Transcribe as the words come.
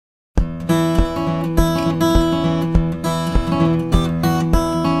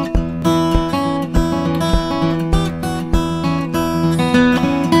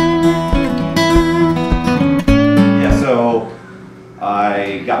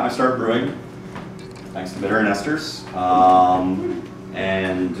I started brewing thanks to Bitter and Esters,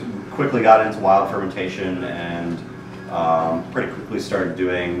 and quickly got into wild fermentation and pretty quickly started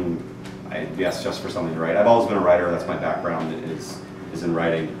doing, I guess, just for something to write. I've always been a writer. That's my background is in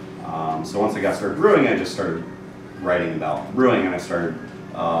writing. So once I got started brewing, I just started writing about brewing, and I started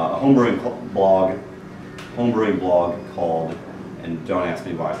a homebrewing blog called, and don't ask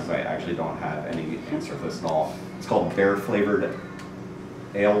me why, because I actually don't have any answer for this at all. It's called Bear Flavored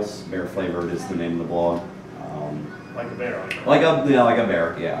Ales. Bear Flavored is the name of the blog. Like a bear. Like a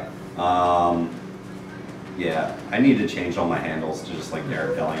bear, yeah. Yeah, I need to change all my handles to just like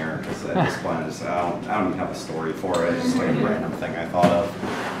Derek Dellinger, because at this point I don't even have a story for it. It's just like a random thing I thought of.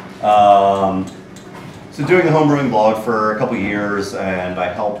 So doing the homebrewing blog for a couple years, and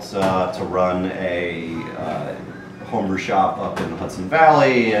I helped to run a homebrew shop up in the Hudson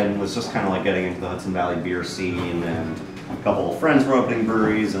Valley, and was just kind of like getting into the Hudson Valley beer scene, and a couple of friends were opening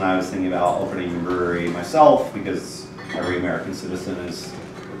breweries, and I was thinking about opening a brewery myself, because every American citizen is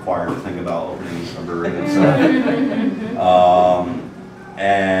required to think about opening a brewery themselves.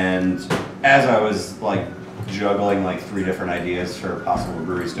 And as I was like juggling like 3 different ideas for possible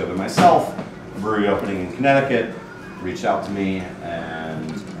breweries to open myself, a brewery opening in Connecticut reached out to me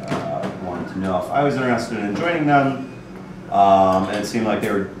and wanted to know if I was interested in joining them. And it seemed like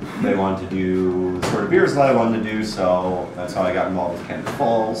they wanted to do the sort of beers that I wanted to do, so that's how I got involved with Canada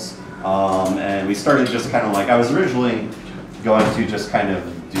Falls. And we started just kind of like, I was originally going to just kind of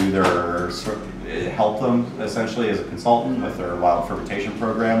do their, help them essentially as a consultant with their wild fermentation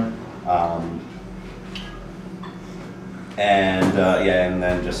program. And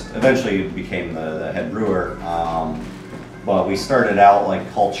then just eventually became the head brewer. But we started out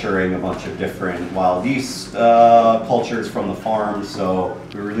like culturing a bunch of different wild yeast cultures from the farm. So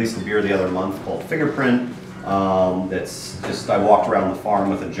we released a beer the other month called Fingerprint. That's just, I walked around the farm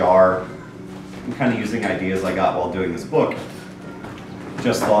with a jar, kind of using ideas I got while doing this book.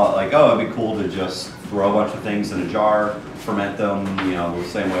 Just thought like, oh, it'd be cool to just throw a bunch of things in a jar, ferment them, you know, the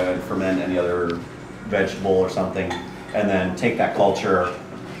same way I'd ferment any other vegetable or something, and then take that culture,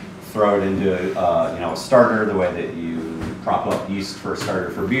 throw it into a starter, the way that you prop up yeast for a starter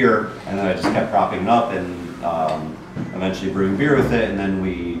for beer, and then I just kept propping it up and eventually brewing beer with it, and then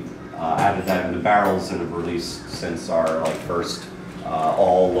we added that into barrels and have released since our like first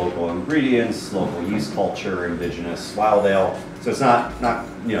all local ingredients, local yeast culture, indigenous wild ale. So it's not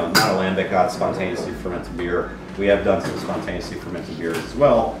alembic, not spontaneously fermented beer. We have done some spontaneously fermented beers as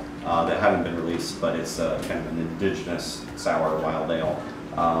well that haven't been released, but it's kind of an indigenous sour wild ale.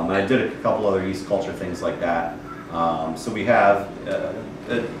 And I did a couple other yeast culture things like that. So we have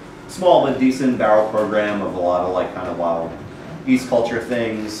a small but decent barrel program of a lot of like kind of wild yeast culture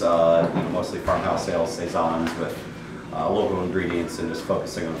things, mostly farmhouse ales, saisons with local ingredients, and just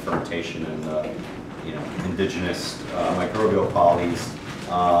focusing on fermentation and indigenous microbial qualities.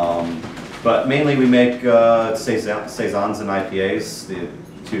 But mainly we make saisons and IPAs, the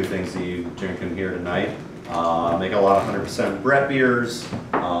 2 things that you drink in here tonight. Make a lot of 100% Brett beers.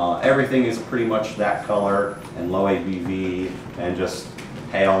 Everything is pretty much that color and low ABV and just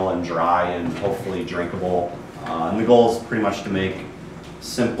pale and dry and hopefully drinkable. And the goal is pretty much to make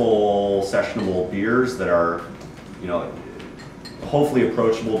simple, sessionable beers that are, hopefully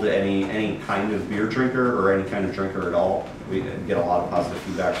approachable to any kind of beer drinker or any kind of drinker at all. We get a lot of positive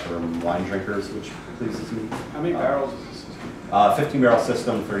feedback from wine drinkers, which pleases me. How many barrels is this system? 15-barrel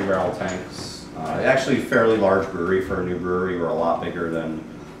system, 30-barrel tanks. Actually, fairly large brewery for a new brewery. We're a lot bigger than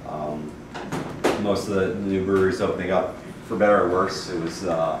most of the new breweries opening up. For better or worse, it was.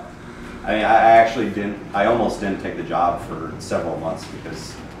 I almost didn't take the job for several months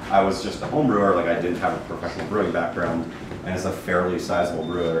because I was just a home brewer. Like I didn't have a professional brewing background, and it's a fairly sizable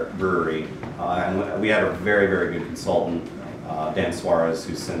brewery. And we had a very, very good consultant, Dan Suarez,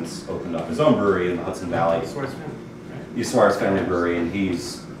 who's since opened up his own brewery in the Hudson Valley. Suarez Family Brewery, and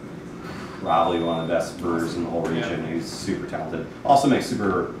he's probably one of the best brewers in the whole region. He's super talented. Also makes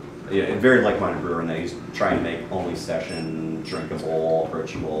very like-minded brewer in that he's trying to make only session, drinkable,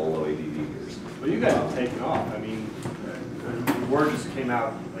 approachable, low ABV beers. Well, you guys have taken off. I mean, the word just came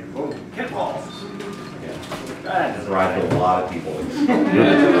out like, boom, Kent Falls. Yeah. It's right with a lot of people.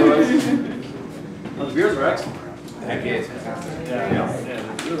 Well, the beers are excellent. Heck yeah, it's fantastic. Yeah,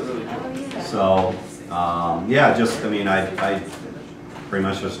 it's really, really good. So, I pretty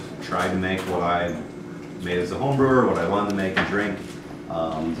much just tried to make what I made as a home brewer, what I wanted to make and drink.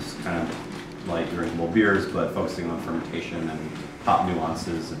 Just kind of light drinkable beers, but focusing on fermentation and hop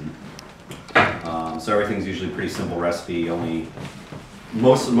nuances. And so everything's usually pretty simple recipe. Only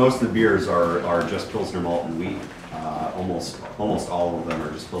most of the beers are just Pilsner malt and wheat. Almost all of them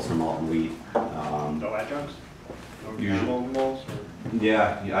are just Pilsner malt and wheat. No adjuncts? No Usually- caramel malts? Or?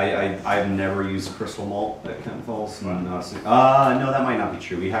 Yeah, I've never used crystal malt at Kent Falls. Wow. No, that might not be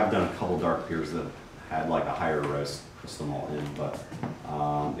true. We have done a couple dark beers that had like a higher roast crystal malt in, but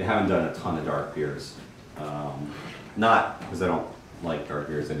we haven't done a ton of dark beers. Not because I don't like dark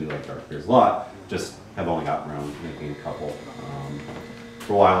beers. I do like dark beers a lot. Just have only gotten around making a couple.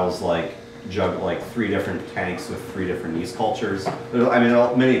 For a while, I was like jug like 3 different tanks with 3 different yeast cultures. I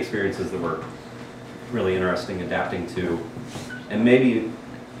mean, many experiences that were really interesting adapting to, and maybe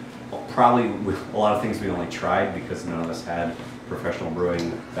probably with a lot of things we only tried because none of us had professional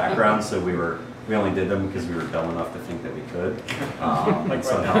brewing backgrounds, so we only did them because we were dumb enough to think that we could, like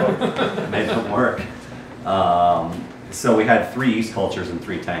somehow made them work. So we had 3 yeast cultures and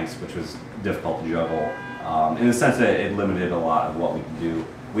 3 tanks, which was difficult to juggle. In the sense that it limited a lot of what we could do.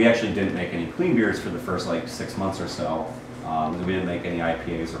 We actually didn't make any clean beers for the first like 6 months or so. We didn't make any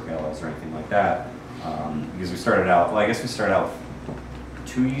IPAs or pale ales or anything like that. Because we started out, well, I guess we started out with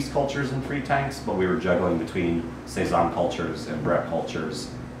 2 yeast cultures and 3 tanks, but we were juggling between Saison cultures and Brett cultures.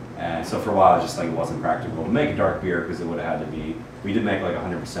 And so for a while, it wasn't practical to make a dark beer because it would have had to be, we did make like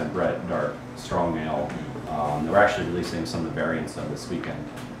 100% Brett dark strong ale. We're actually releasing some of the variants of this weekend.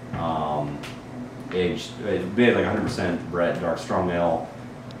 We had like 100% Brett dark strong ale,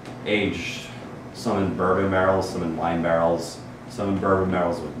 aged some in bourbon barrels, some in wine barrels, some in bourbon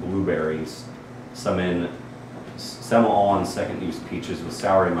barrels with blueberries, some all on second use peaches with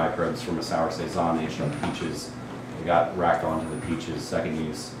souring microbes from a sour saison aged on peaches. We got racked onto the peaches second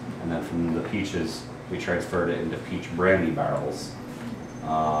use, and then from the peaches we transferred it into peach brandy barrels.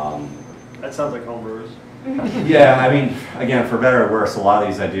 That sounds like homebrewers. Yeah, I mean, again, for better or worse, a lot of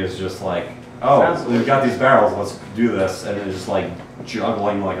these ideas are just like, oh, we've got these barrels, let's do this, and then just like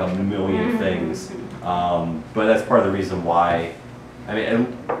juggling like a million things. But that's part of the reason why, I mean,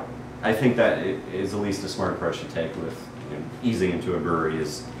 and I think that it is at least a smart approach to take with easing into a brewery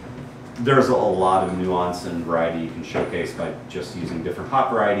is there's a lot of nuance and variety you can showcase by just using different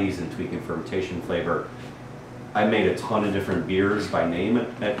hop varieties and tweaking fermentation flavor. I made a ton of different beers by name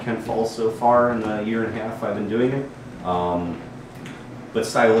at Kent Falls so far in the year and a half I've been doing it. But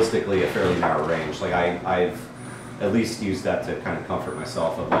stylistically, a fairly narrow range. Like I've at least used that to kind of comfort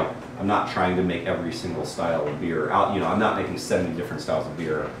myself of like, I'm not trying to make every single style of beer. I'm not making 70 different styles of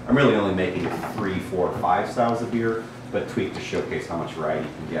beer. I'm really only making 3, 4, 5 styles of beer, but tweaked to showcase how much variety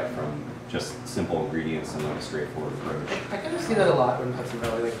you can get from just simple ingredients and like a straightforward approach. I kind of see that a lot in Hudson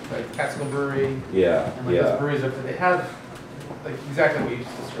Valley, like Catskill Brewery. Yeah, and like those breweries, they have like exactly what you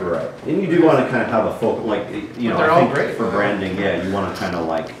just described. Right, and you do want to kind of have a focus, like they're I all think great, for branding, yeah, you want to kind of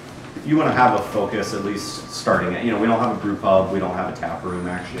like you want to have a focus at least starting at. We don't have a brew pub, we don't have a tap room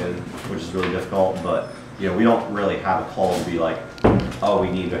actually, which is really difficult, but we don't really have a call to be like, oh,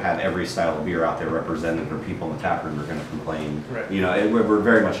 we need to have every style of beer out there represented, or people in the tap room are going to complain. Right. We're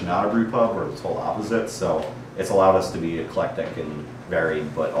very much not a brew pub, we're the total opposite, so it's allowed us to be eclectic and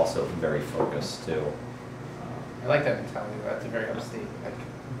varied, but also very focused too. I like that mentality. That's a very upstate, like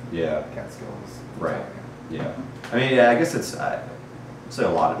Yeah. Catskills. Right. Yeah. I mean, yeah, I guess it's, I'd say a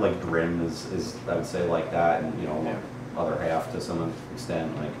lot of, like, Grim is I would say, like that, and, other half to some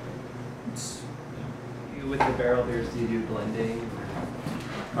extent, like, it's, With the barrel beers, do you do blending?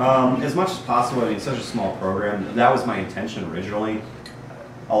 as much as possible. I mean, it's such a small program. That was my intention originally.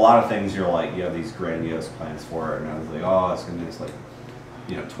 A lot of things you're like, you have these grandiose plans for it, and I was like, oh, it's going to be this,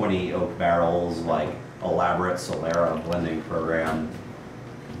 like, 20 oak barrels, like, elaborate Solera blending program,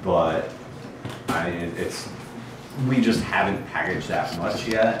 but we just haven't packaged that much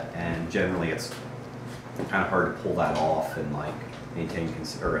yet, and generally it's kind of hard to pull that off and like maintain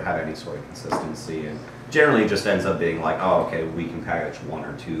or have any sort of consistency, and generally it just ends up being like, oh, okay, we can package 1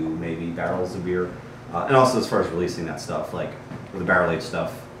 or 2 maybe barrels of beer, and also as far as releasing that stuff, like with the barrel aged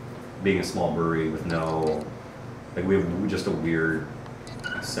stuff, being a small brewery with no, like we have just a weird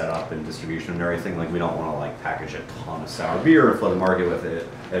setup and distribution and everything. Like we don't want to like package a ton of sour beer and flood the market with it.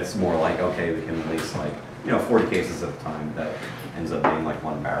 It's more like, okay, we can release like 40 cases at a time that ends up being like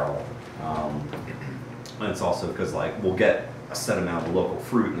 1 barrel. And it's also because like we'll get a set amount of local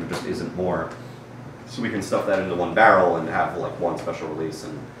fruit and there just isn't more, so we can stuff that into 1 barrel and have like 1 special release.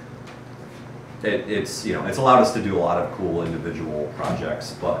 And it's it's allowed us to do a lot of cool individual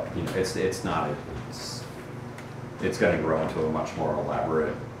projects, but it's going to grow into a much more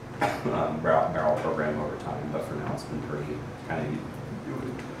elaborate barrel program over time. But for now, it's been pretty kind of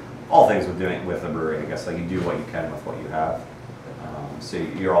all things with doing with a brewery. I guess like you do what you can with what you have. So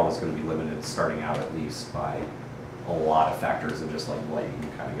you're always going to be limited starting out at least by a lot of factors of just like what you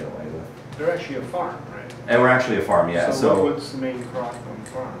can kind of get away with. They're actually a farm, right? And we're actually a farm, yeah. So what's the main crop on the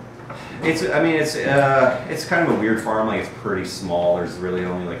farm? It's kind of a weird farm. Like, it's pretty small. There's really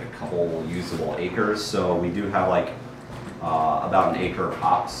only like a couple usable acres. So we do have like about an acre of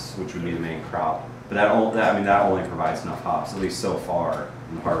hops, which would be the main crop. But that only provides enough hops, at least so far,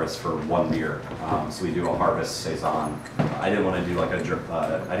 in harvest for one beer. So we do a harvest saison. I didn't want to do like I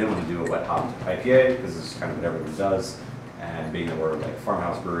didn't want to do a wet hopped IPA because it's kind of what everyone does. And being that we're like a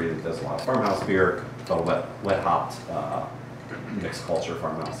farmhouse brewery that does a lot of farmhouse beer, but wet hopped mixed culture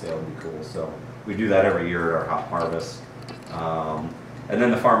farmhouse ale would be cool. So we do that every year at our hop harvest. And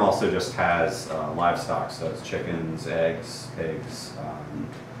then the farm also just has livestock, so it's chickens, eggs, pigs.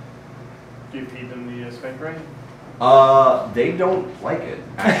 Do you feed them the spank grain? They don't like it,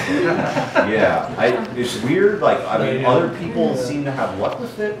 actually. Yeah, it's weird. Like, I mean, other people seem to have luck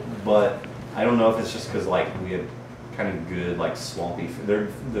with it, but I don't know if it's just because like we have kind of good like swampy.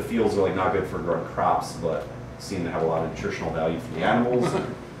 The fields are like not good for growing crops, but seem to have a lot of nutritional value for the animals.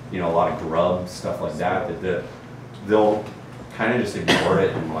 You know, a lot of grub stuff like that. They'll kind of just ignore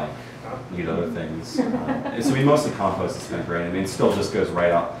it and like eat other things. So we mostly compost the spent grain. I mean, it still just goes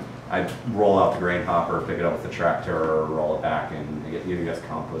right up. I roll out the grain hopper, pick it up with the tractor, or roll it back, and you guys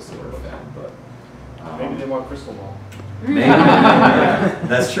compost it or fed. But maybe they want crystal ball. Maybe. Yeah,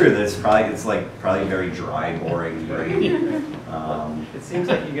 that's true. It's probably very dry, boring grain. It seems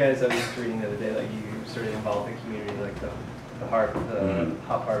like you guys, I was just reading the other day, like you sort of involve the community, like the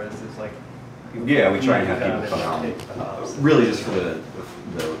hop harvest is like. Yeah, we try and have people come out. Take the hops. Really, just for the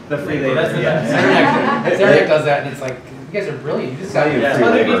free labor. labor. Zernick does that, and it's like, you guys are brilliant. You just got Free other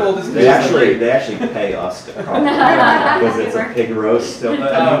labor. people just They actually pay us to come because it's a pig roast. So,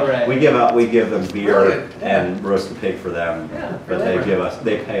 right. We give them beer and roast a pig for them, but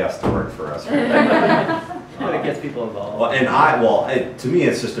they pay us to work for us. But it gets people involved. Well, to me,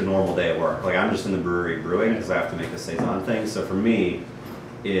 it's just a normal day at work. Like, I'm just in the brewery brewing because I have to make the saison thing. So for me,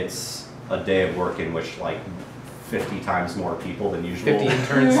 it's a day of work in which like 50 times more people than usual 50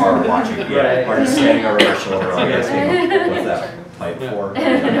 interns are watching. Yeah, are just standing over our shoulder. Like, what's that pipe for? What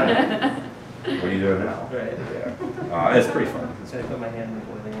are you doing now? Right. Yeah. It's pretty fun. Should I put my hand in the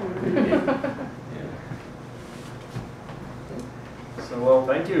boiling water? So, well,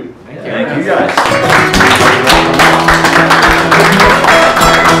 thank you. Thank you. Thank you guys.